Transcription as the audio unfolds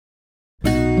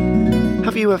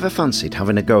Have you ever fancied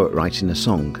having a go at writing a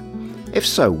song? If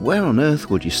so, where on earth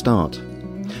would you start?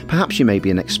 Perhaps you may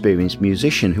be an experienced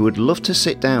musician who would love to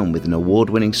sit down with an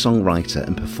award-winning songwriter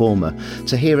and performer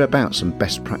to hear about some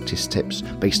best practice tips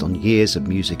based on years of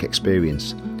music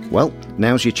experience. Well,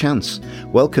 now's your chance.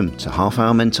 Welcome to Half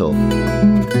Hour Mentor.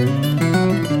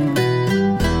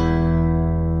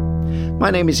 My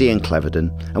name is Ian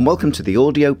Cleverdon, and welcome to the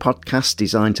audio podcast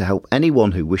designed to help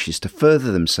anyone who wishes to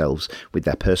further themselves with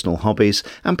their personal hobbies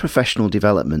and professional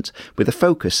development, with a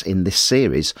focus in this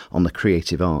series on the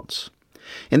creative arts.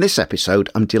 In this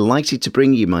episode, I'm delighted to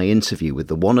bring you my interview with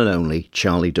the one and only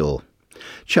Charlie Dore.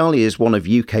 Charlie is one of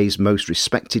UK's most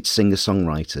respected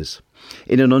singer-songwriters.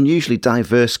 In an unusually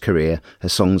diverse career, her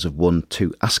songs have won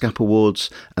 2 ASCAP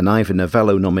Awards, an Ivor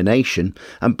Novello nomination,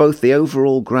 and both the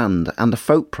Overall Grand and a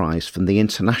Folk Prize from the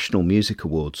International Music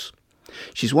Awards.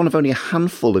 She's one of only a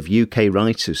handful of UK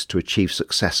writers to achieve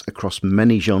success across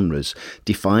many genres,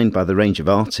 defined by the range of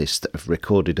artists that have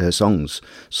recorded her songs,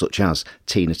 such as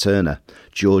Tina Turner,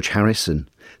 George Harrison,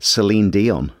 Celine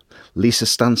Dion, Lisa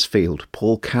Stansfield,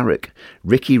 Paul Carrack,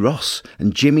 Ricky Ross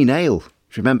and Jimmy Nail. Do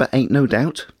you remember Ain't No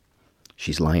Doubt?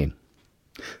 She's lying.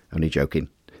 Only joking.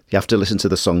 You have to listen to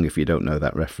the song if you don't know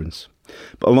that reference.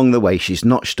 But along the way, she's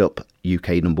notched up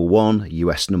UK number 1,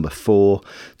 US number 4,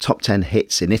 top 10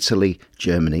 hits in Italy,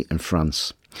 Germany and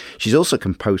France. She's also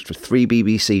composed for 3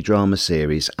 BBC drama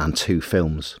series and 2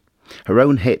 films. Her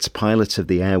own hit, Pilot of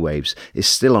the Airwaves, is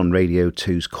still on Radio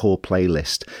 2's core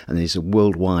playlist and is a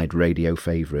worldwide radio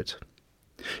favourite.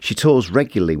 She tours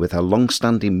regularly with her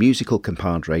long-standing musical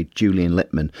compadre Julian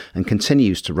Lippman and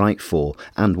continues to write for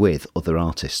and with other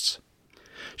artists.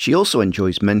 She also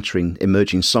enjoys mentoring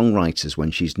emerging songwriters when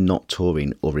she's not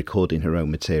touring or recording her own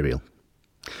material.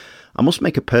 I must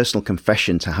make a personal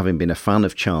confession to having been a fan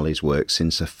of Charlie's work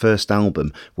since her first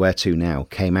album, Where To Now,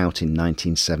 came out in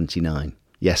 1979.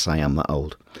 Yes, I am that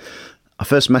old. I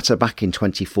first met her back in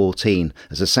 2014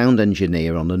 as a sound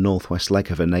engineer on the northwest leg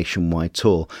of a nationwide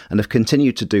tour, and have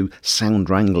continued to do sound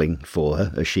wrangling for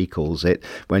her, as she calls it,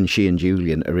 when she and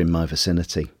Julian are in my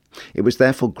vicinity. It was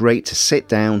therefore great to sit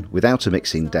down without a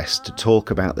mixing desk to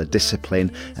talk about the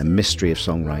discipline and mystery of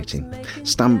songwriting.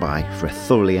 Stand by for a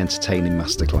thoroughly entertaining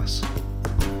masterclass.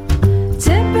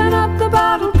 Tipping up the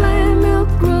bottle, playing milk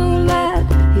roulette.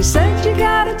 He said you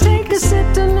gotta take a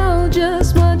sip to know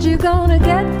just what you're gonna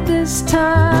get this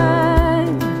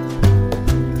time.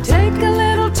 Take a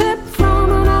little tip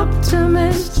from an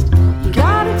optimist. You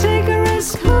gotta take a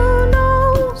risk, who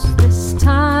knows this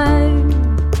time.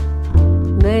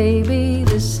 Maybe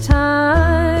this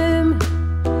time.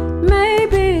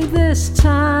 Maybe this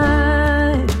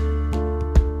time.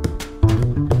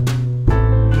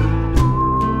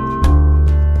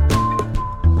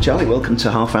 Charlie, welcome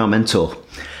to Half Hour Mentor.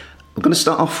 I'm going to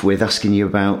start off with asking you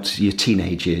about your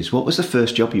teenage years. What was the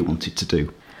first job you wanted to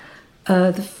do?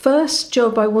 The first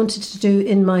job I wanted to do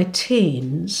in my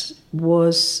teens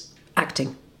was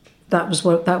acting. That was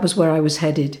where I was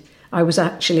headed. I was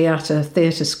actually at a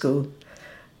theatre school,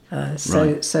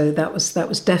 so that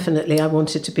was definitely, I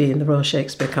wanted to be in the Royal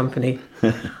Shakespeare Company.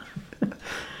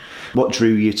 What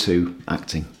drew you to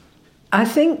acting? I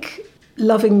think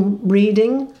loving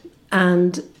reading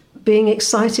and being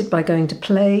excited by going to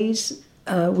plays.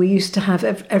 We used to have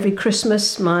every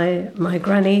Christmas, my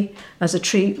granny, as a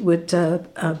treat, would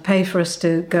pay for us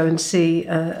to go and see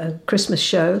a Christmas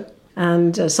show.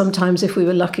 And sometimes, if we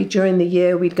were lucky during the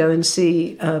year, we'd go and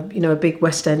see, a big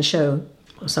West End show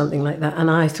or something like that.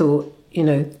 And I thought,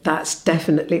 that's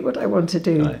definitely what I want to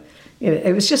do. Right.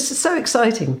 It was just so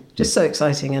exciting,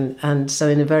 and so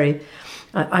in a very,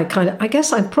 I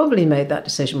guess I probably made that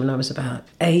decision when I was about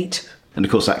 8. And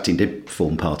of course, acting did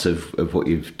form part of what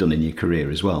you've done in your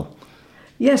career as well.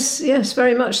 Yes,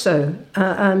 very much so.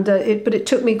 But it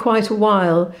took me quite a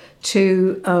while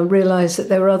to realise that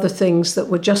there were other things that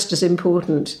were just as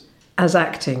important as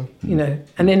acting,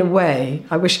 And in a way,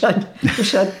 I wish I'd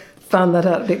found that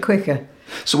out a bit quicker.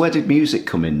 So where did music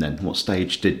come in then? What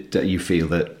stage did you feel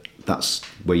that that's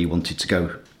where you wanted to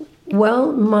go?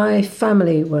 Well, my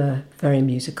family were very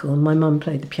musical. My mum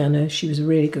played the piano. She was a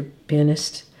really good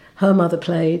pianist. Her mother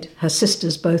played, her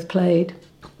sisters both played.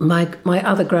 My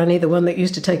other granny, the one that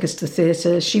used to take us to the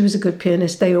theatre, she was a good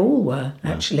pianist. They all were,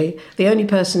 actually. Yeah. The only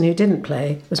person who didn't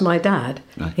play was my dad.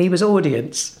 Right. He was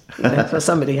audience, so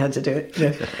somebody had to do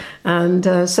it. And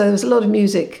so there was a lot of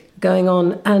music going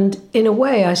on. And in a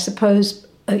way, I suppose,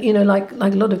 like a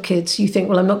lot of kids, you think,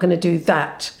 well, I'm not going to do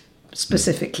that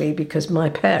specifically because my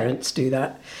parents do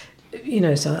that.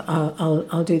 So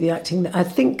I'll do the acting. I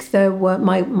think there were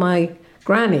my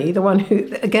Granny, the one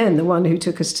who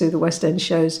took us to the West End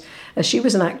shows, she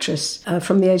was an actress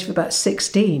from the age of about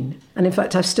 16. And in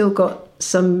fact, I've still got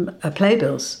some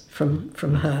playbills from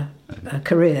her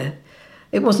career.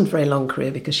 It wasn't a very long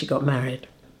career because she got married.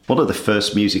 One of the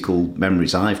first musical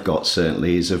memories I've got,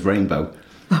 certainly, is of Rainbow.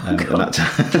 And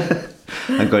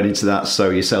going into that, so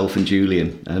yourself and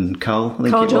Julian and Carl, I think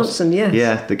Carl it was. Johnson, yes.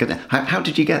 Yeah. How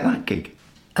did you get that gig?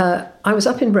 I was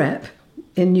up in Rep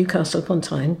in Newcastle upon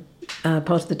Tyne, part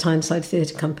of the Tyneside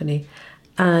Theatre Company.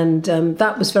 And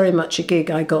that was very much a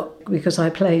gig I got because I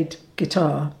played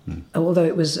guitar, although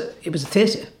it was a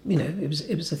theatre, it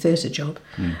was a theatre job.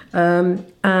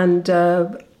 And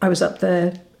I was up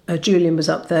there, Julian was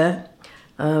up there,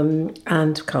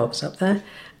 and Carl was up there.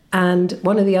 And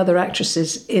one of the other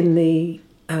actresses in the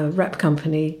rep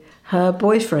company, her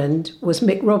boyfriend was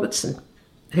Mick Robertson,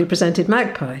 who presented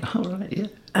Magpie. Oh, right, yeah.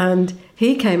 And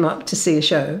he came up to see a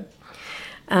show.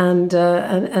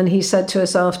 And he said to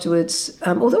us afterwards,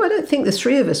 although I don't think the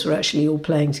three of us were actually all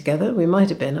playing together, we might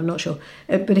have been, I'm not sure.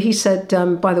 But he said,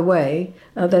 by the way,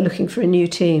 they're looking for a new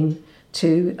team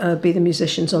to be the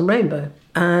musicians on Rainbow.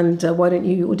 And why don't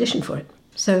you audition for it?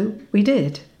 So we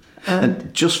did.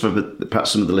 And just for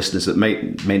perhaps some of the listeners that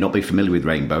may not be familiar with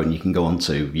Rainbow, and you can go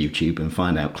onto YouTube and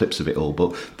find out clips of it all,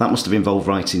 but that must have involved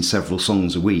writing several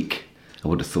songs a week, I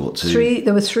would have thought too.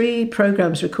 There were 3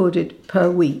 programmes recorded per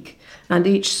week, and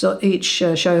each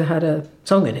show had a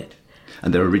song in it.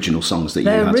 And they're original songs that you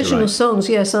had to write? They're original songs,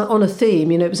 yes, on a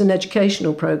theme. It was an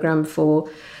educational programme for,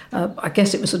 I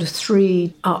guess it was sort of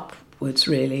 3 upwards,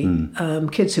 really,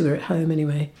 kids who were at home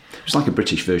anyway. It was like a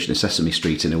British version of Sesame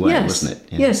Street in a way, wasn't it?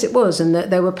 Yeah. Yes, it was. And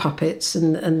there were puppets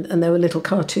and there were little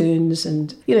cartoons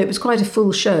and, it was quite a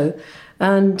full show.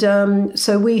 And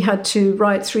so we had to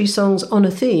write 3 songs on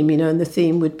a theme, and the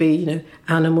theme would be,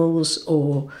 animals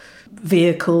or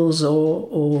vehicles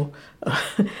or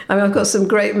I've got some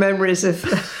great memories of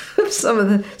some of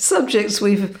the subjects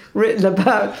we've written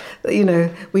about.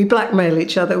 We blackmail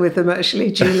each other with them,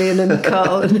 actually, Julian and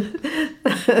Carl,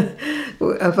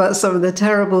 about some of the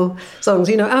terrible songs.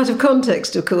 Out of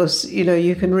context, of course.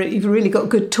 You've really got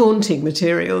good taunting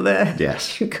material there.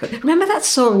 Yes. Remember that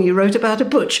song you wrote about a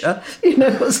butcher?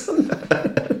 Or something.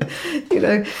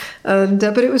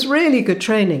 But it was really good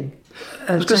training.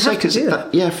 I was going to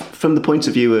say, from the point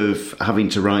of view of having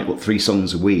to write 3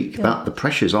 songs a week, that the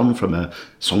pressure's on from a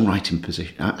songwriting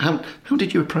position. How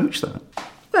did you approach that?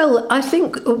 Well, I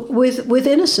think with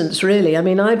innocence, really. I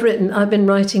mean, I've been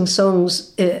writing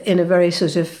songs in a very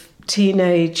sort of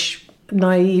teenage,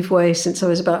 naive way since I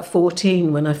was about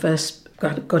 14 when I first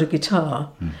got a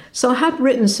guitar. So I had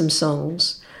written some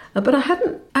songs. But I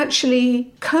hadn't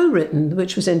actually co-written,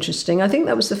 which was interesting. I think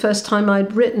that was the first time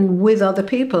I'd written with other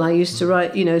people. I used to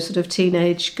write, sort of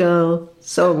teenage girl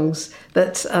songs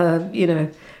that,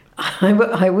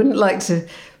 I wouldn't like to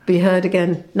be heard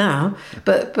again now.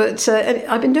 But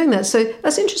I've been doing that. So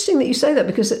that's interesting that you say that,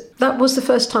 because that was the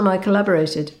first time I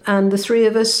collaborated. And the 3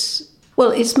 of us,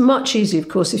 well, it's much easier, of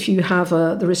course, if you have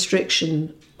the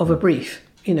restriction of a brief.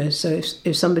 So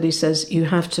if somebody says you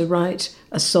have to write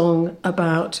a song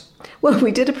about, well,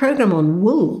 we did a programme on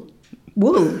wool,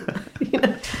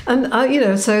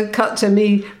 and so cut to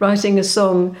me writing a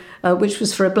song which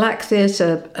was for a black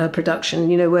theatre production,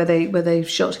 where they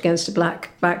shot against a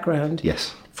black background.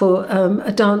 Yes. For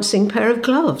a dancing pair of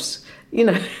gloves,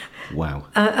 Wow.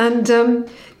 And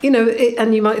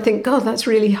you might think, God, that's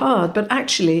really hard, but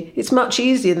actually it's much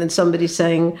easier than somebody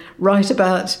saying, write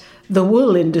about the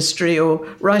wool industry or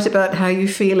write about how you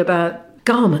feel about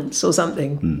garments or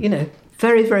something,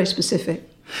 very, very specific.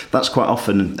 That's quite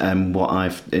often what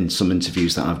I've, in some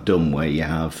interviews that I've done, where you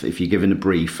have, if you're given a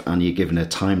brief and you're given a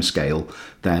time scale,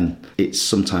 then it's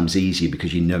sometimes easier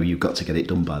because you've got to get it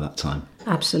done by that time.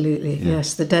 Absolutely,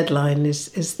 yes. The deadline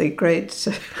is the great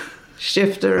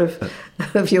shifter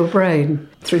of your brain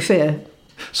through fear.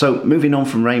 So moving on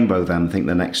from Rainbow then, I think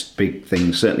the next big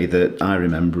thing certainly that I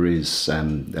remember is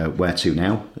Where To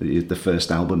Now, the first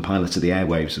album, Pilot of the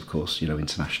Airwaves, of course,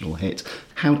 international hit.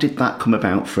 How did that come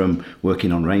about from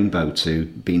working on Rainbow to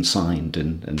being signed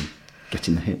and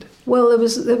getting the hit? Well,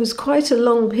 there was quite a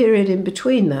long period in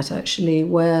between that, actually,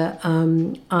 where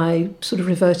I sort of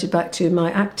reverted back to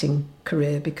my acting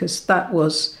career, because that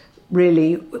was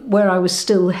really where I was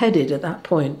still headed at that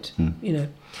point,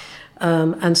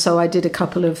 And so I did a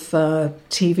couple of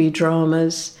TV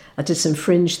dramas. I did some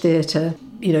fringe theatre,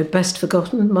 best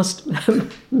forgotten, much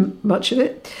of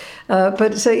it.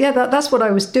 That's what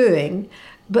I was doing.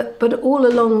 But all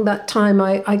along that time,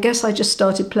 I guess I just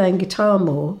started playing guitar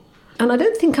more. And I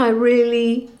don't think I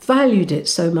really valued it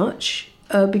so much.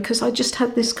 because I just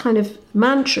had this kind of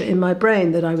mantra in my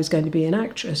brain that I was going to be an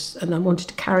actress and I wanted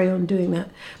to carry on doing that.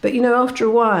 But, after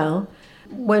a while,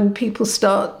 when people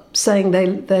start saying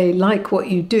they like what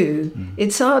you do,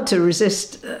 it's hard to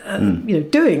resist,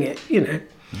 doing it,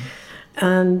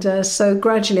 And so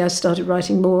gradually I started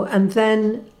writing more. And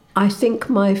then I think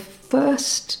my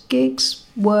first gigs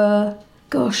were,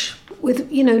 with,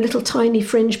 little tiny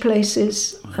fringe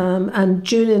places. And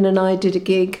Julian and I did a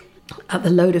gig at the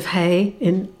Load of Hay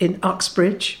in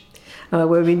Uxbridge, where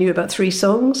we knew about 3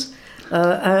 songs.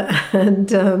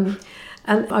 And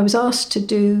I was asked to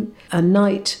do a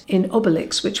night in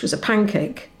Obelix, which was a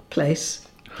pancake place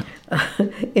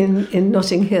in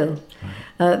Notting Hill.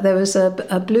 There was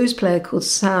a blues player called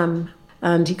Sam,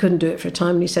 and he couldn't do it for a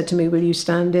time. And he said to me, "Will you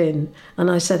stand in?"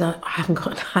 And I said, "I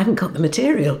haven't got the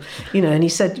material, And he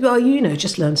said, "Well,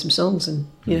 just learn some songs and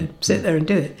sit there and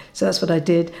do it." So that's what I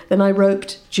did. Then I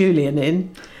roped Julian in,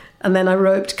 and then I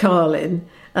roped Carl in,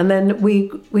 and then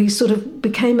we sort of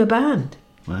became a band.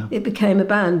 Wow! It became a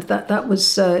band. That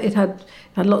was it had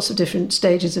lots of different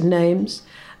stages of names.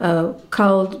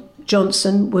 Carl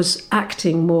Johnson was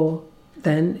acting more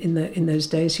then in those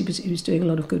days. He was doing a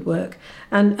lot of good work,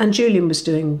 and Julian was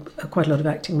doing quite a lot of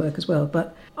acting work as well.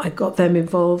 But I got them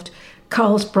involved.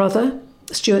 Carl's brother,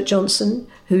 Stuart Johnson,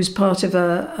 who's part of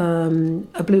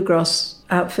a bluegrass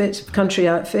outfit, country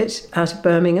outfit out of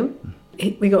Birmingham,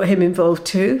 we got him involved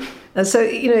too. And so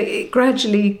it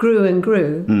gradually grew and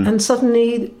grew, and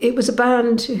suddenly it was a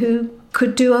band who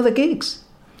could do other gigs.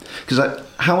 Because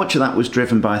how much of that was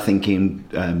driven by thinking,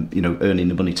 earning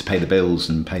the money to pay the bills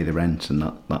and pay the rent and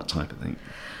that type of thing?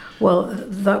 Well,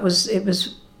 it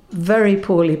was very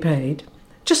poorly paid,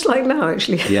 just like now,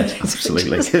 actually. Yes,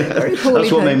 absolutely. Very poorly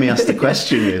That's what paid. made me ask the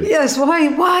question. Really. Yes, why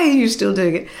are you still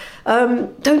doing it?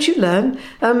 Don't you learn?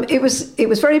 It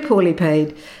was very poorly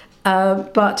paid,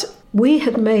 but we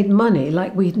had made money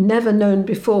like we'd never known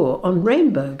before on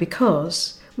Rainbow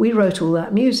because we wrote all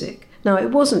that music. Now,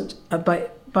 it wasn't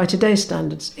by today's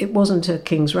standards, it wasn't a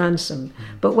king's ransom.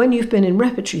 But when you've been in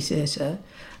repertory theatre,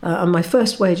 and my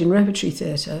first wage in repertory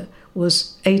theatre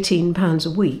was £18 a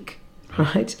week,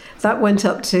 right? That went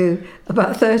up to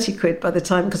about 30 quid by the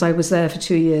time, because I was there for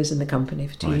 2 years in the company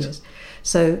for 2 years.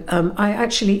 So I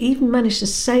actually even managed to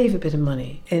save a bit of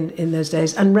money in those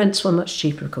days, and rents were much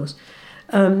cheaper, of course.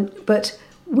 But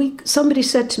somebody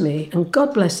said to me, and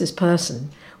God bless this person,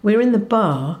 we were in the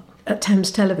bar at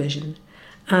Thames Television,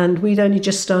 and we'd only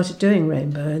just started doing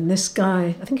Rainbow, and this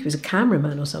guy, I think he was a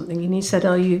cameraman or something, and he said,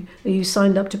 are you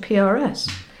signed up to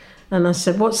PRS? And I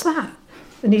said, what's that?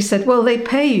 And he said, well, they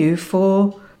pay you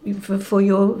for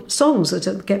your songs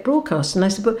that get broadcast. And I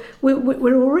said, but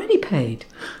we're already paid.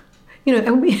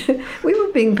 And we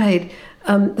were being paid.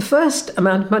 The first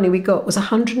amount of money we got was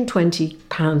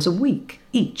 £120 a week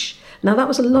each. Now, that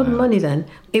was a lot of money then.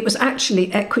 It was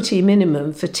actually equity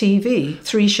minimum for TV,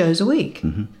 3 shows a week.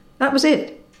 Mm-hmm. That was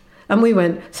it. And we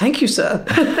went, thank you, sir.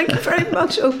 Thank you very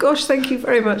much. Oh, gosh, thank you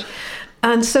very much.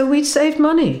 And so we'd saved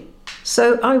money.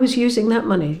 So I was using that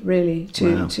money, really,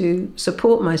 to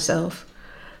support myself.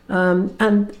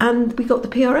 And we got the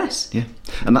PRS. Yeah,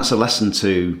 and that's a lesson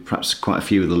to perhaps quite a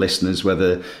few of the listeners,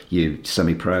 whether you're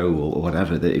semi-pro or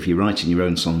whatever, that if you're writing your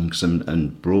own songs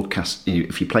and broadcast,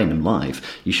 if you're playing them live,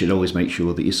 you should always make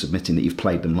sure that you're submitting that you've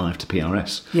played them live to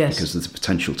PRS. Yes. Because there's the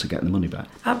potential to get the money back.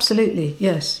 Absolutely,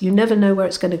 yes. You never know where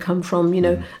it's going to come from,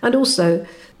 And also,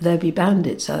 there'll be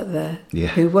bandits out there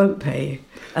who won't pay you,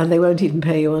 and they won't even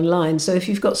pay you online. So if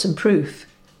you've got some proof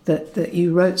that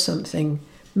you wrote something,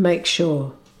 make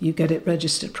sure you get it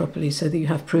registered properly so that you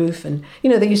have proof. And,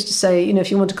 they used to say, if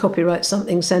you want to copyright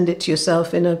something, send it to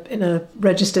yourself in a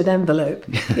registered envelope.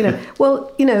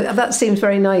 Well, that seems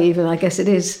very naive, and I guess it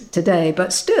is today.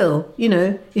 But still,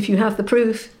 if you have the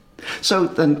proof. So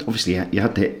then, obviously, you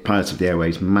had the hit Pirates of the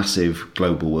Airways, massive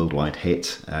global worldwide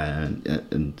hit, and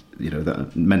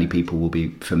that many people will be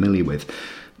familiar with.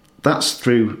 That's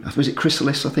through, was it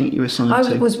Chrysalis, I think you were signed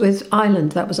to? I was with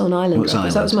Island, that was on Island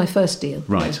Records. That was my first deal.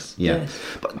 Right, yes.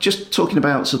 But just talking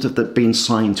about sort of being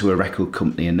signed to a record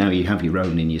company, and now you have your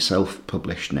own and you're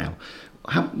self-published now,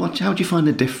 how do you find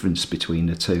the difference between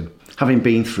the two, having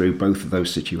been through both of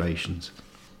those situations?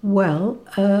 Well,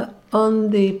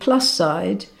 on the plus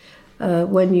side,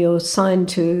 when you're signed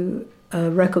to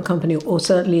a record company, or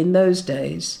certainly in those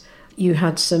days, you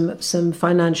had some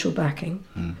financial backing.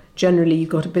 Generally, you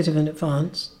got a bit of an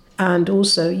advance. And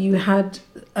also, you had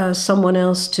someone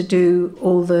else to do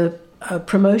all the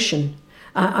promotion.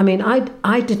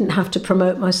 I didn't have to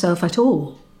promote myself at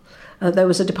all. There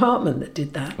was a department that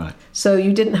did that. Right. So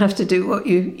you didn't have to do what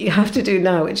you have to do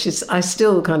now, which is I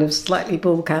still kind of slightly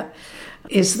balk at.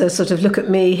 is the sort of, look at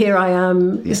me, here I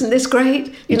am, isn't this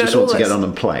great? You just want to get on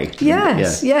and play.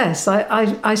 Yes.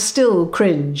 I still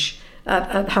cringe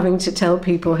at having to tell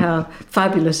people how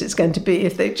fabulous it's going to be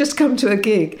if they just come to a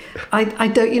gig. I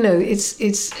don't,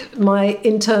 it's my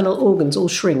internal organs all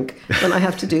shrink when I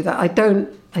have to do that.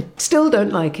 I still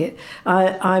don't like it.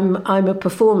 I'm a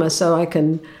performer, so I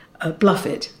can bluff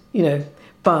it,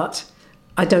 but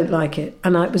I don't like it.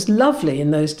 And it was lovely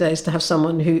in those days to have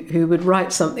someone who would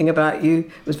write something about you.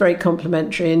 It was very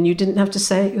complimentary, and you didn't have to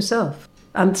say it yourself.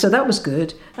 And so that was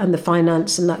good, and the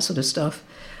finance and that sort of stuff.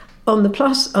 On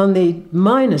the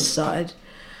minus side,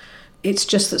 it's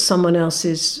just that someone else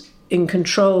is in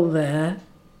control there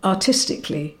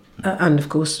artistically. And of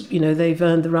course, they've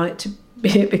earned the right to be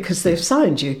it because they've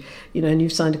signed you, and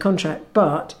you've signed a contract.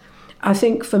 But I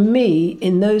think for me,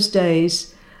 in those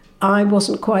days, I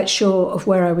wasn't quite sure of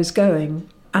where I was going.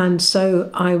 And so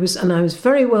I was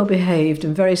very well behaved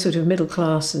and very sort of middle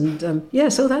class. And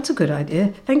yes, that's a good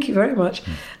idea. Thank you very much.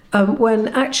 When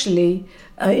actually,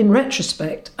 in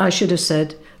retrospect, I should have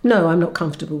said, no, I'm not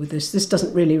comfortable with this. This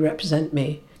doesn't really represent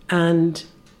me. And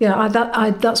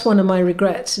that's one of my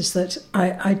regrets, is that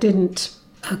I didn't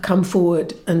come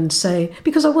forward and say,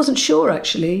 because I wasn't sure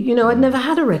actually, I'd never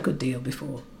had a record deal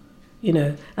before,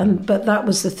 but that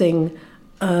was the thing,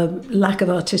 lack of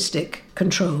artistic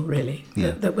control really.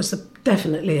 That was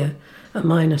definitely a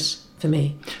minus for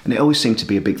me. And it always seemed to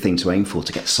be a big thing to aim for,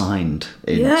 to get signed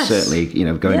in, certainly,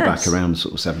 going back around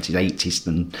sort of 70s, 80s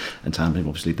and time.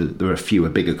 Obviously there are fewer,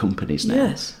 bigger companies now.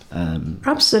 Yes,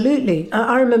 absolutely.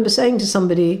 I remember saying to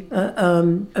somebody,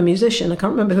 a musician, I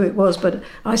can't remember who it was, but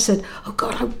I said, oh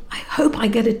God, I hope I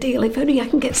get a deal. If only I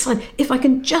can get signed. If I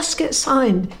can just get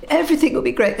signed, everything will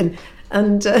be great.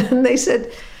 And they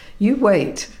said, you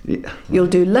wait. You'll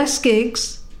do less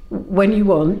gigs when you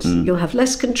want, you'll have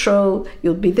less control,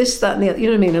 you'll be this, that and the other, you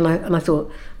know what I mean? And I thought,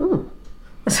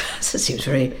 that seems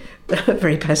very,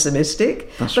 very pessimistic.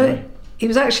 That's but right. He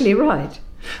was actually right.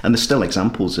 And there's still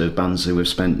examples of bands who have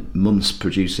spent months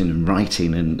producing and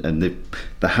writing, and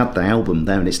they had the album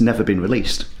there and it's never been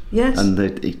released. Yes. And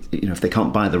if they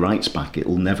can't buy the rights back, it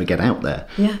will never get out there.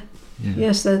 Yeah.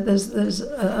 Yes, there's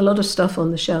a lot of stuff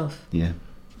on the shelf. Yeah.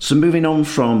 So moving on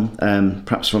from,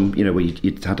 perhaps from, where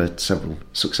you'd had several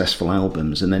successful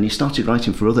albums, and then you started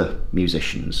writing for other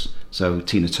musicians. So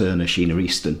Tina Turner, Sheena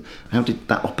Easton. How did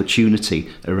that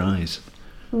opportunity arise?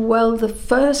 Well, the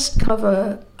first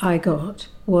cover I got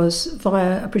was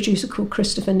via a producer called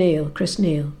Chris Neal.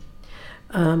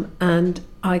 And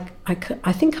I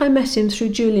think I met him through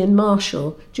Julian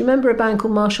Marshall. Do you remember a band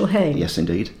called Marshall Haynes? Yes,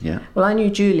 indeed, yeah. Well, I knew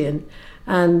Julian.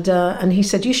 And he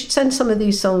said, you should send some of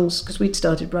these songs, because we'd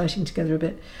started writing together a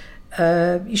bit,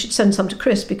 you should send some to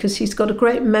Chris because he's got a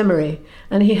great memory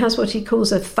and he has what he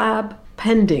calls a fab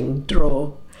pending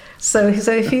drawer. So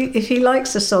if he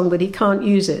likes a song but he can't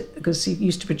use it because he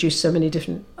used to produce so many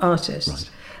different artists,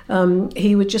 right.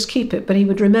 He would just keep it, but he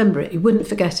would remember it, he wouldn't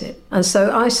forget it. And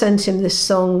so I sent him this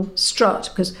song,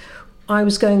 Strut, because I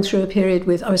was going through a period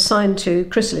I was signed to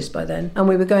Chrysalis by then, and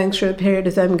we were going through a period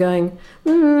of them going,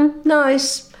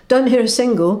 nice, don't hear a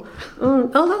single.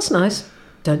 Oh, that's nice,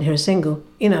 don't hear a single.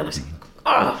 And I was thinking,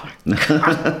 oh my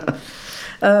God.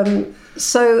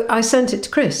 So I sent it to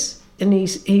Chris, and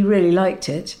he really liked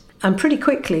it. And pretty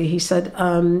quickly he said,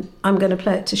 I'm going to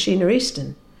play it to Sheena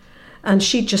Easton. And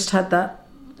she just had that,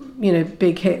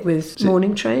 big hit with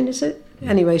Morning Train, is it?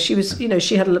 Yeah. Anyway, she was,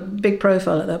 she had a big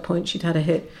profile at that point. She'd had a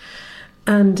hit.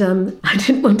 And I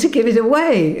didn't want to give it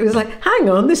away. It was like, hang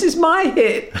on, this is my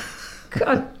hit.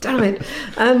 God damn it.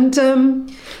 And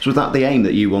so was that the aim,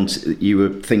 that you were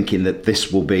thinking that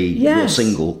this will be your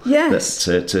single? Yes.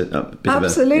 To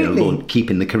absolutely. Of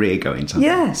keeping the career going.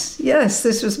 Yes,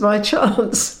 this was my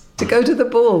chance to go to the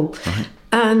ball. Right.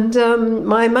 And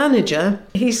my manager,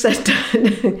 he said,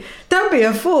 don't be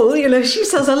a fool, she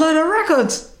sells a load of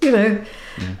records, Yeah.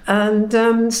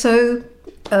 And so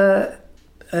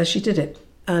she did it,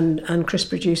 and Chris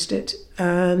produced it,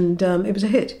 and it was a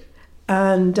hit.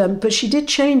 And but she did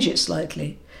change it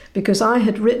slightly, because I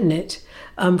had written it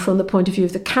from the point of view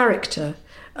of the character.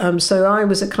 So I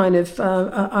was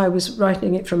I was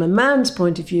writing it from a man's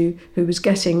point of view who was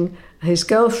getting his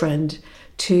girlfriend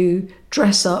to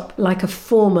dress up like a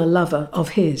former lover of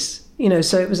his.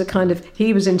 So it was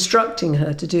he was instructing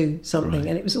her to do something, right.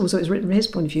 And it was written from his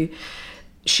point of view.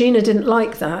 Sheena didn't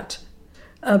like that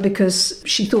because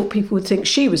she thought people would think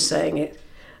she was saying it.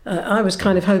 I was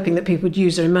kind of hoping that people would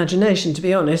use their imagination, to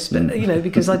be honest, but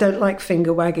because I don't like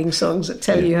finger wagging songs that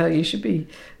tell you how you should be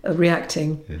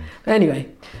reacting. Yeah. Anyway,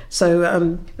 so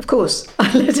of course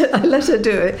I let her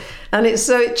do it, and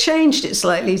it changed it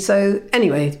slightly. So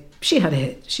anyway, she had a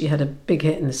hit. She had a big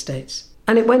hit in the States.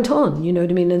 And it went on, you know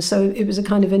what I mean? And so it was a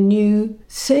kind of a new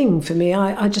thing for me.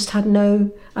 I'd had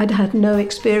no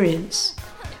experience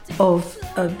of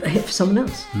a hit for someone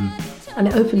else. And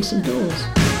it opened some doors.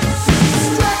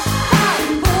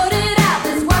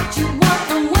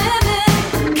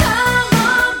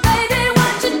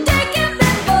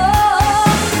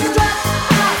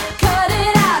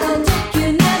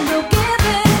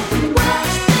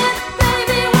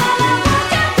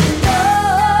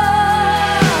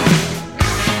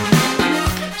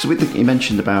 You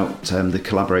mentioned about the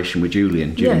collaboration with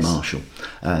Julian Yes. Marshall,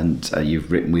 and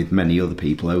you've written with many other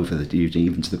people over the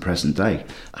even to the present day.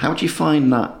 How do you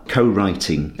find that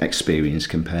co-writing experience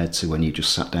compared to when you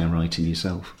just sat down writing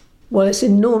yourself? Well, it's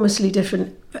enormously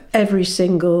different for every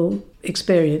single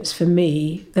experience. For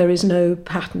me, there is no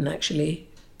pattern, actually.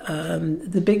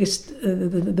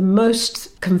 The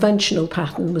most conventional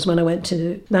pattern was when I went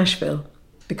to Nashville,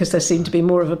 because there seemed to be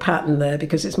more of a pattern there,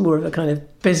 because it's more of a kind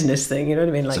of business thing, you know what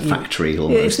I mean? Like it's a factory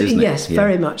almost, isn't it? Yes,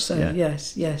 very much so,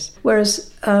 yes.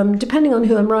 Whereas, depending on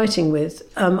who I'm writing with,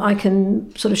 I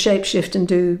can sort of shapeshift and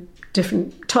do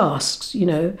different tasks, you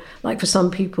know. Like for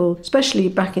some people, especially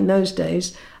back in those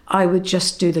days, I would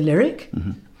just do the lyric,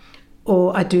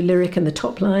 or I'd do lyric and the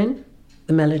top line,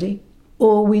 the melody,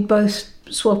 or we'd both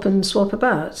swap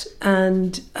about.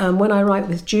 And when I write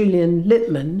with Julian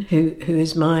Littman, who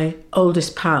is my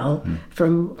oldest pal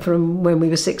from when we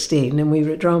were 16 and we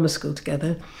were at drama school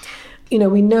together, you know,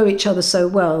 we know each other so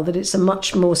well that it's a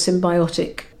much more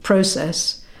symbiotic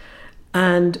process.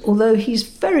 And although he's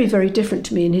very, very different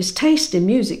to me, and his taste in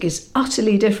music is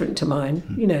utterly different to mine,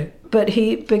 you know, but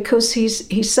because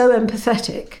he's so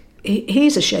empathetic,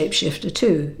 he's a shapeshifter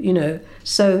too, you know.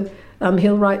 So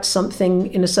he'll write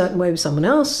something in a certain way with someone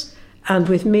else, and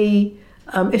with me,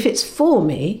 if it's for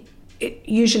me, it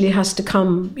usually has to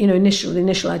come, you know, the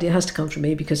initial idea has to come from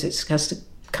me, because it has to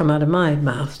come out of my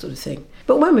mouth, sort of thing.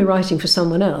 But when we're writing for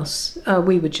someone else,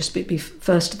 we would just be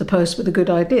first to the post with a good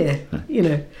idea, you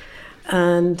know.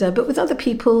 And but with other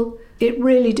people, it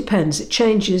really depends. It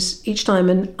changes each time,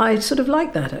 and I sort of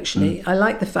like that, actually. I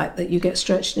like the fact that you get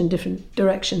stretched in different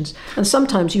directions, and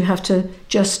sometimes you have to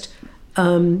just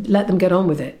let them get on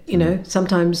with it, you know.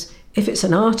 Sometimes if it's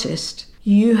an artist,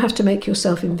 you have to make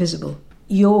yourself invisible.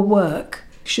 Your work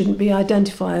shouldn't be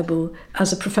identifiable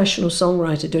as a professional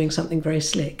songwriter doing something very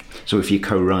slick. So if you're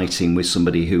co-writing with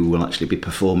somebody who will actually be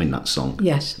performing that song?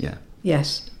 Yes. Yeah.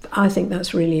 Yes. I think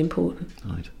that's really important.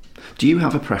 Right. Do you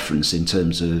have a preference in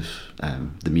terms of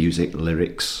the music,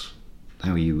 lyrics,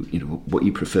 how you know, what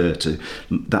you prefer to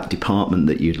that department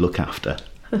that you'd look after,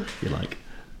 if you like?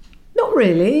 Not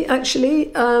really,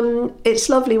 actually. It's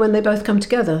lovely when they both come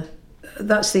together.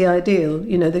 That's the ideal,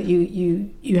 you know, that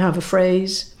you have a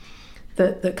phrase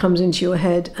that comes into your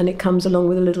head and it comes along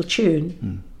with a little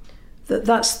tune.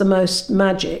 That's the most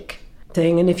magic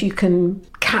thing. And if you can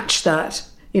catch that,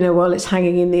 you know, while it's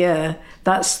hanging in the air,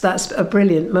 that's a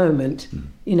brilliant moment.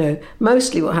 You know,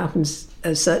 mostly what happens,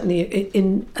 certainly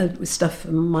with stuff,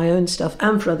 my own stuff,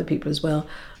 and for other people as well,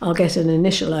 I'll get an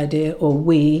initial idea, or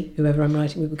whoever I'm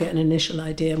writing with, will get an initial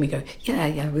idea, and we go,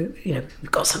 we've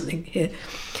got something here.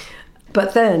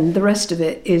 But then the rest of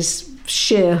it is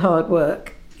sheer hard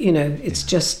work. You know, it's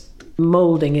just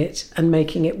moulding it and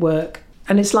making it work.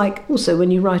 And it's like, also, when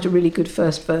you write a really good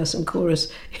first verse and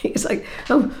chorus, it's like,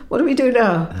 oh, what do we do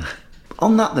now?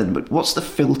 On that then, but what's the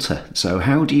filter? So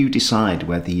how do you decide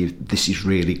whether this is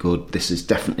really good, this is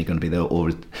definitely going to be there, or,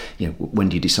 you know, when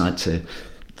do you decide to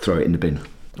throw it in the bin?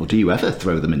 Or do you ever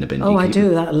throw them in the bin? Oh, I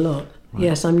do that a lot. Right.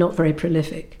 Yes, I'm not very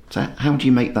prolific. So how do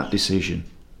you make that decision?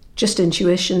 Just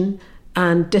intuition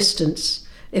and distance.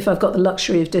 If I've got the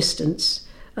luxury of distance,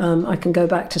 I can go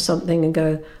back to something and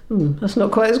go, that's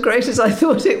not quite as great as I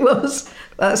thought it was.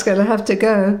 That's going to have to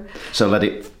go. So let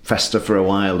it fester for a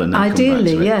while and then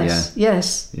ideally, come back to it.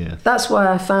 Yes. Yeah. That's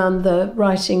why I found the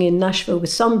writing in Nashville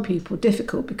with some people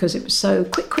difficult, because it was so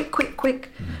quick.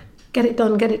 Get it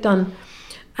done.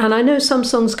 And I know some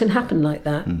songs can happen like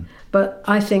that, but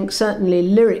I think certainly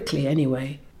lyrically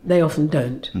anyway, they often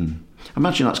don't. I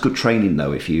imagine that's good training,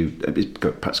 though, if you,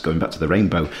 perhaps going back to the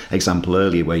Rainbow example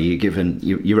earlier, where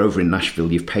you're over in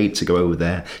Nashville, you've paid to go over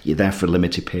there, you're there for a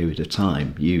limited period of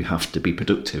time, you have to be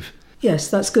productive. Yes,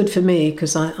 that's good for me,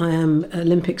 because I am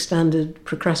Olympic standard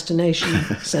procrastination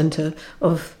centre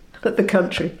of the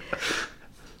country.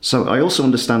 So I also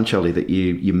understand, Charlie, that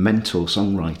you mentor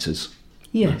songwriters.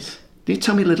 Yes. Can you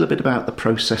tell me a little bit about the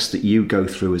process that you go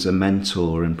through as a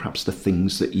mentor, and perhaps the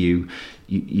things that you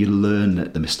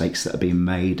learn, the mistakes that are being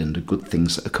made and the good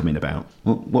things that are coming about?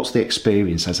 What's the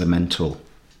experience as a mentor?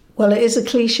 Well, it is a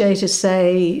cliche to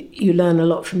say you learn a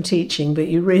lot from teaching, but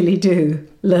you really do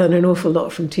learn an awful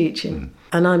lot from teaching.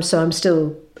 And I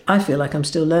feel like I'm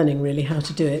still learning really how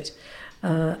to do it.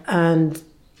 And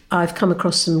I've come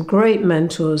across some great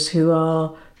mentors who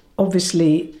are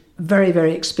obviously very,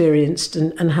 very experienced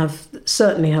and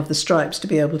certainly have the stripes to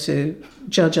be able to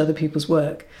judge other people's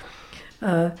work.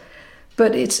 But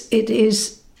it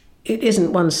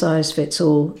isn't one size fits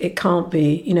all. It can't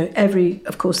be,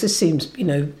 of course this seems,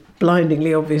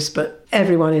 blindingly obvious, but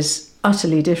everyone is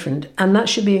utterly different. And that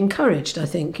should be encouraged, I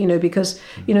think, because,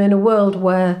 in a world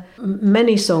where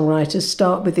many songwriters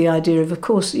start with the idea of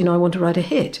course, I want to write a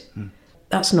hit.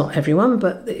 That's not everyone,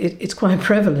 but it's quite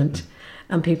prevalent.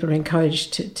 And people are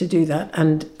encouraged to do that.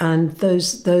 And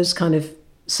those kind of,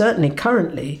 certainly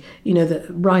currently, that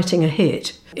writing a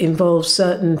hit involves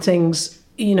certain things,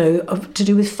 to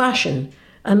do with fashion.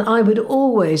 And I would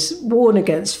always warn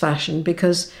against fashion,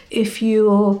 because if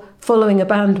you're following a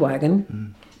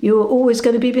bandwagon, you're always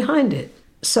going to be behind it.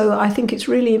 So I think it's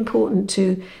really important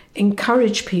to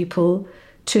encourage people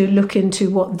to look into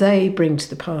what they bring to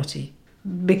the party,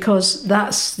 because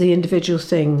that's the individual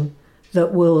thing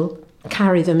that will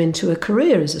carry them into a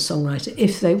career as a songwriter,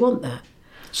 if they want that.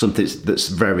 Something that's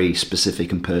very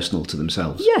specific and personal to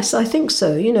themselves. Yes, I think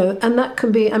so, and that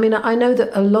can be, I know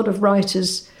that a lot of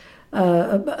writers,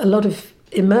 a lot of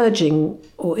emerging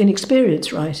or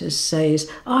inexperienced writers says,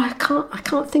 I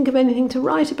can't think of anything to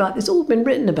write about. It's all been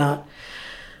written about.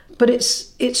 But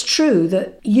it's true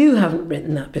that you haven't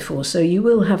written that before, so you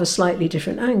will have a slightly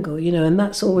different angle, and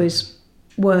that's always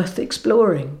worth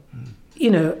exploring.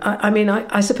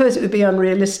 I suppose it would be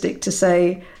unrealistic to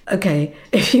say, okay,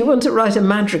 if you want to write a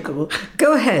madrigal,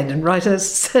 go ahead and write a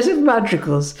set of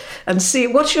madrigals and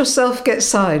watch yourself get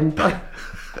signed by,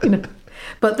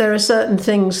 But there are certain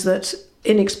things that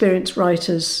inexperienced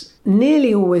writers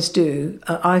nearly always do,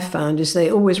 I've found, is they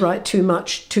always write too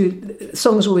much.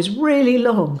 Songs are always really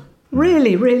long,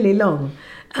 really, really long.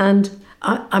 And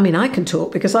I can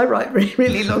talk because I write really,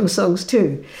 really long songs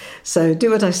too. So do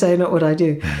what I say, not what I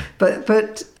do.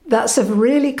 But that's a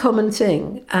really common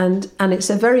thing. And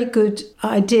it's a very good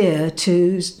idea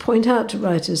to point out to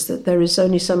writers that there is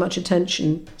only so much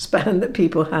attention span that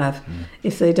people have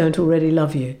if they don't already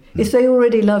love you. If they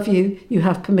already love you, you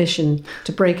have permission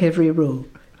to break every rule.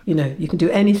 You can do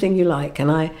anything you like.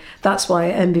 And that's why I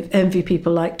envy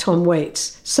people like Tom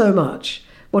Waits so much.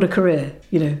 What a career,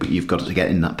 But you've got to get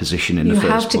in that position in the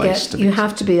first place. You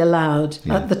have to be allowed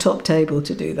at the top table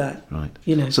to do that.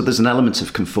 Right. So there's an element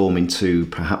of conforming to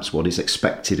perhaps what is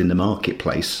expected in the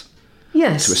marketplace.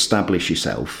 Yes. To establish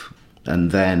yourself.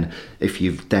 And then if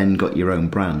you've then got your own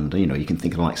brand, you can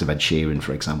think of the likes of Ed Sheeran,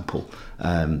 for example,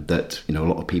 that, a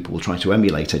lot of people will try to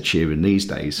emulate Ed Sheeran these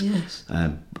days. Yes.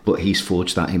 But he's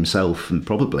forged that himself and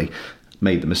probably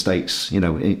made the mistakes,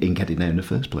 in getting there in the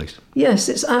first place.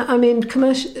 Yes,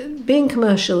 being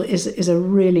commercial is a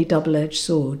really double-edged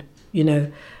sword.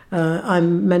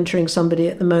 I'm mentoring somebody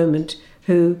at the moment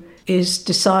who is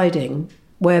deciding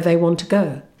where they want to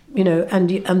go.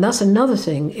 And that's another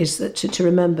thing is that to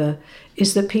remember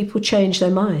is that people change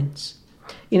their minds.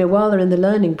 While they're in the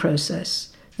learning process,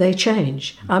 they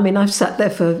change. I've sat there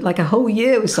for like a whole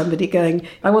year with somebody going,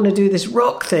 I want to do this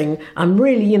rock thing. I'm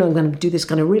really, I'm going to do this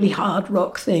kind of really hard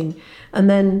rock thing. And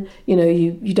then,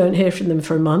 you don't hear from them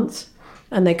for a month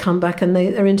and they come back and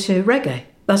they're into reggae.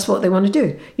 That's what they want to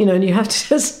do, and you have to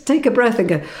just take a breath and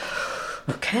go,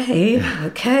 okay.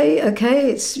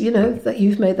 It's, that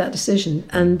you've made that decision.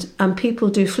 And people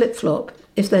do flip-flop.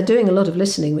 If they're doing a lot of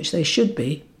listening, which they should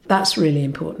be, that's really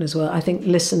important as well. I think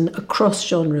listen across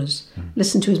genres.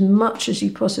 Listen to as much as you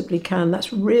possibly can.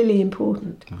 That's really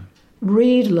important.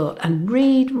 Read a lot and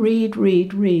read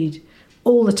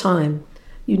all the time.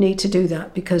 You need to do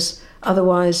that because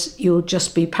otherwise you'll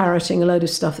just be parroting a load of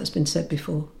stuff that's been said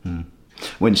before.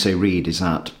 When you say read, is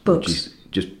that books?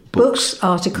 Just books,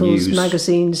 articles, news,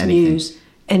 magazines, anything. News,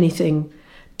 anything.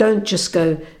 Don't just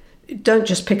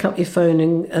pick up your phone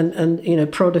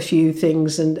and prod a few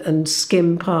things and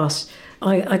skim past.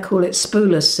 I call it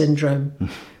spooler syndrome,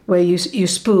 where you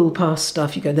spool past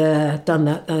stuff. You go there, done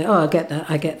that. I get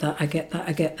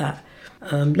that.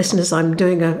 Listeners, I'm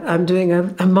doing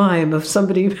a mime of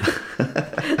somebody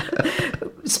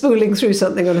spooling through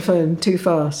something on a phone too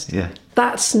fast. Yeah,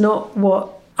 that's not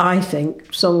what I think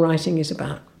songwriting is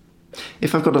about.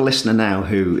 If I've got a listener now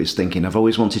who is thinking, I've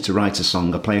always wanted to write a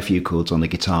song, I play a few chords on the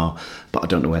guitar, but I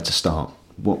don't know where to start,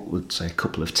 what would, say, a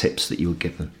couple of tips that you would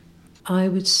give them? I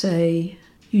would say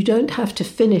you don't have to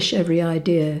finish every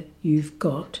idea you've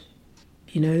got.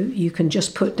 You can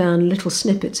just put down little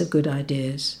snippets of good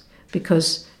ideas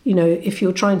because, if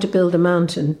you're trying to build a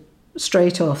mountain,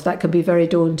 straight off, that can be very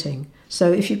daunting.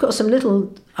 So if you've got some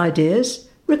little ideas,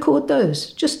 record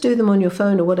those. Just do them on your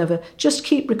phone or whatever. Just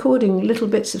keep recording little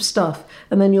bits of stuff,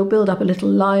 and then you'll build up a little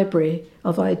library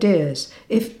of ideas.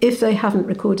 If they haven't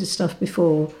recorded stuff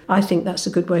before, I think that's a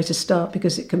good way to start,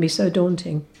 because it can be so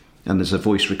daunting. And there's a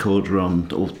voice recorder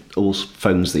on all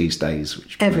phones these days.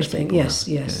 Which everything, yes.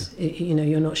 Yeah.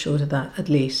 You're not short of that, at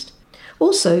least.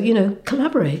 Also,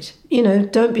 collaborate.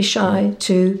 Don't be shy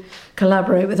to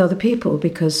collaborate with other people,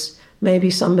 because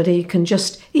maybe somebody can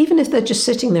just, even if they're just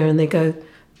sitting there and they go,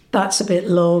 that's a bit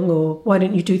long, or why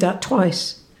don't you do that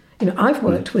twice? I've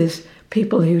worked with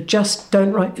people who just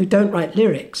don't write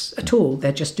lyrics at all.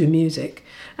 They just do music.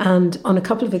 And on a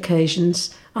couple of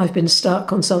occasions, I've been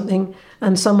stuck on something,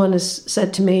 and someone has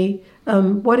said to me,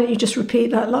 why don't you just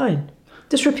repeat that line?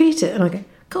 Just repeat it. And I go,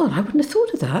 God, I wouldn't have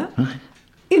thought of that.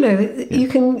 You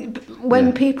can,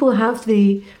 when people have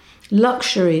the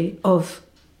luxury of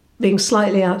being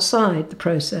slightly outside the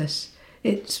process,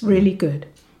 it's really good.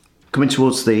 Coming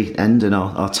towards the end, and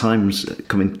our time's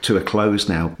coming to a close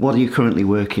now, what are you currently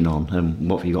working on, and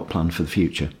what have you got planned for the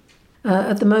future?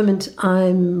 At the moment,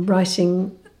 I'm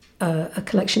writing a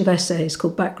collection of essays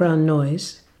called Background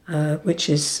Noise, which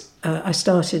is I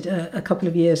started a couple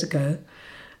of years ago,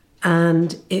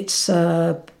 and it's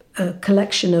a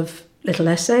collection of little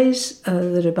essays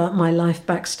that are about my life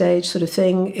backstage, sort of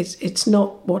thing. It's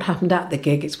not what happened at the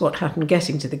gig, it's what happened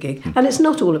getting to the gig. And it's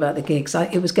not all about the gigs.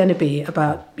 It was going to be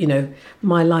about,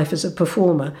 my life as a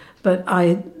performer. But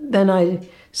I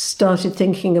started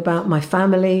thinking about my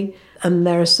family, and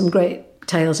there are some great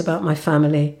tales about my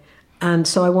family. And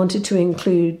so I wanted to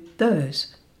include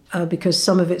those because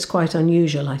some of it's quite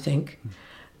unusual, I think.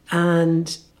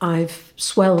 And I've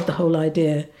swelled the whole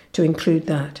idea to include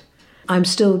that. I'm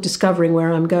still discovering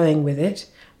where I'm going with it,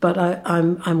 but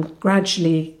I'm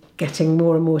gradually getting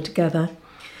more and more together.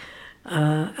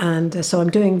 And so I'm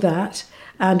doing that.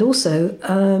 And also,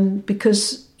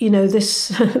 because,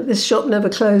 this shop never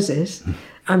closes,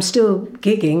 I'm still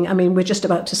gigging. I mean, we're just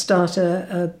about to start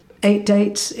 8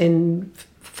 dates in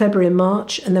February and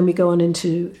March, and then we go on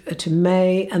into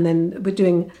May, and then we're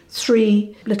doing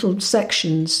 3 little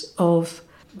sections of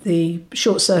the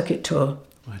Short Circuit Tour.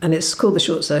 And it's called the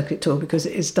Short Circuit Tour because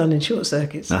it is done in short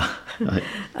circuits. Right.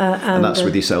 And that's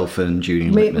with yourself and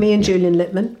Julian Littman. Me and Julian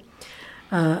Littman.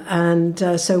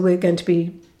 So we're going to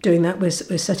be doing that. We're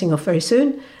setting off very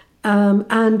soon.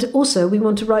 And also we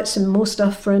want to write some more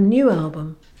stuff for a new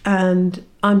album. And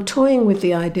I'm toying with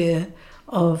the idea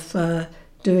of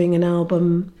doing an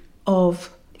album of...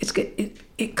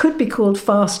 It could be called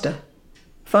Faster.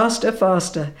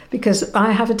 Faster, because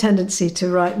I have a tendency to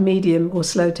write medium or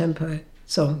slow tempo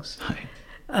songs.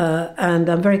 And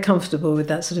I'm very comfortable with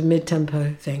that sort of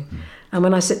mid-tempo thing. And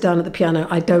when I sit down at the piano,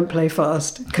 I don't play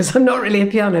fast because I'm not really a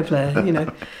piano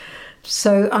player,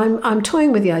 So I'm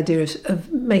toying with the idea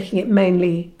of making it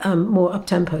mainly more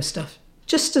up-tempo stuff,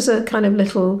 just as a kind of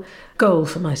little goal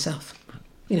for myself.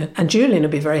 And Julian will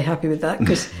be very happy with that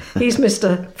because he's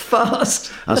Mr.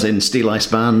 Fast. As in Steel Ice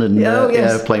Band and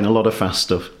yes. Playing a lot of fast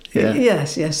stuff. Yeah.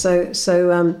 Yes.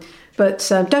 But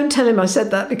don't tell him I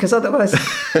said that, because otherwise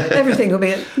everything will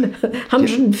be at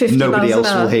 150 Nobody miles an hour.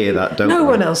 else will hear that, No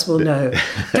one else will know.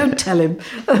 Don't tell him.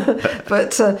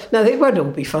 But no, it won't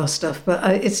all be fast stuff. But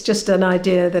it's just an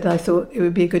idea that I thought it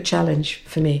would be a good challenge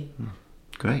for me.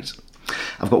 Great.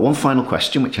 I've got one final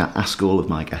question, which I ask all of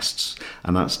my guests,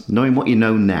 and that's, knowing what you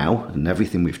know now and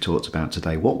everything we've talked about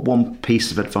today, what one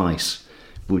piece of advice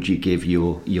would you give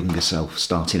your younger self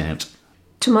starting out?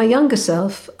 To my younger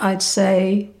self, I'd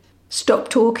say... stop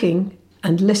talking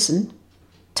and listen.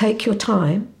 Take your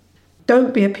time.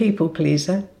 Don't be a people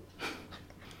pleaser.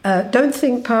 Don't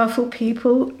think powerful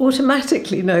people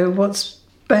automatically know what's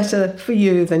better for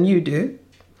you than you do,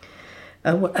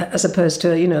 as opposed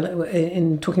to,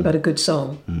 in talking about a good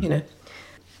song,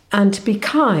 And to be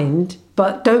kind,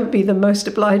 but don't be the most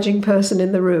obliging person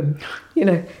in the room,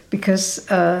 because,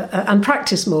 and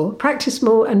practice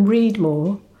more and read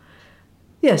more.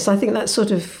 Yes, I think that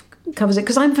sort of covers it,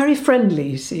 because I'm very friendly,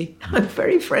 you see. I'm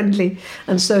very friendly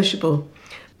and sociable.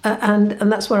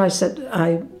 And that's where I said,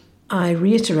 I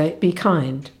reiterate, be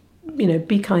kind.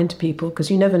 Be kind to people, because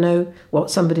you never know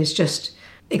what somebody's just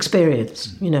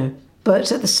experienced,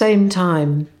 But at the same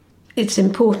time, it's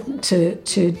important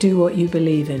to do what you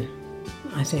believe in,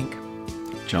 I think.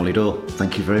 Charlie Dore,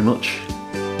 thank you very much.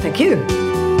 Thank you.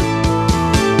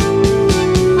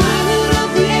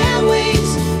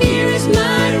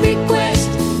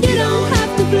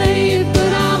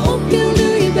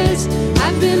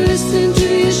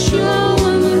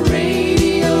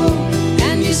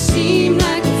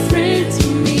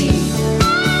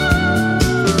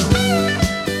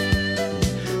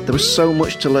 There was so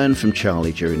much to learn from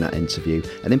Charlie during that interview,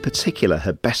 and in particular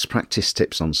her best practice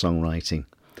tips on songwriting.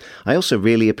 I also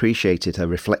really appreciated her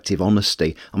reflective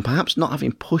honesty on perhaps not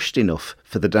having pushed enough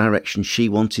for the direction she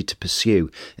wanted to pursue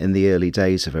in the early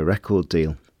days of her record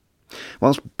deal.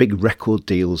 Whilst big record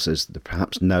deals, as they're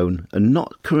perhaps known, are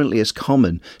not currently as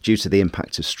common due to the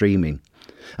impact of streaming,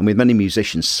 and with many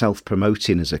musicians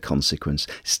self-promoting as a consequence,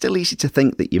 it's still easy to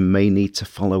think that you may need to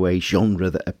follow a genre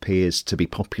that appears to be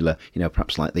popular,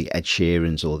 perhaps like the Ed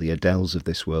Sheerans or the Adeles of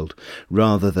this world,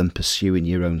 rather than pursuing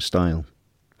your own style.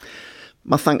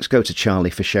 My thanks go to Charlie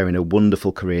for sharing a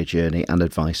wonderful career journey and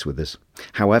advice with us.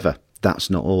 However,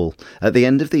 that's not all. At the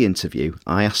end of the interview,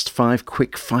 I asked 5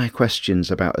 quick-fire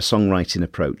questions about a songwriting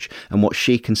approach and what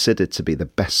she considered to be the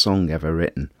best song ever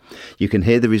written. You can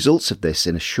hear the results of this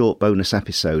in a short bonus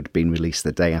episode being released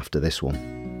the day after this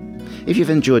one. If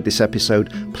you've enjoyed this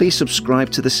episode, please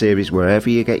subscribe to the series wherever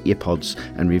you get your pods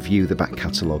and review the back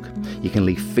catalogue. You can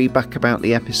leave feedback about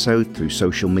the episode through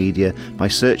social media by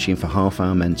searching for Half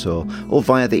Hour Mentor or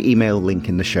via the email link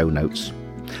in the show notes.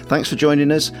 Thanks for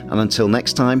joining us, and until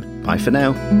next time, bye for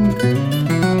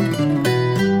now.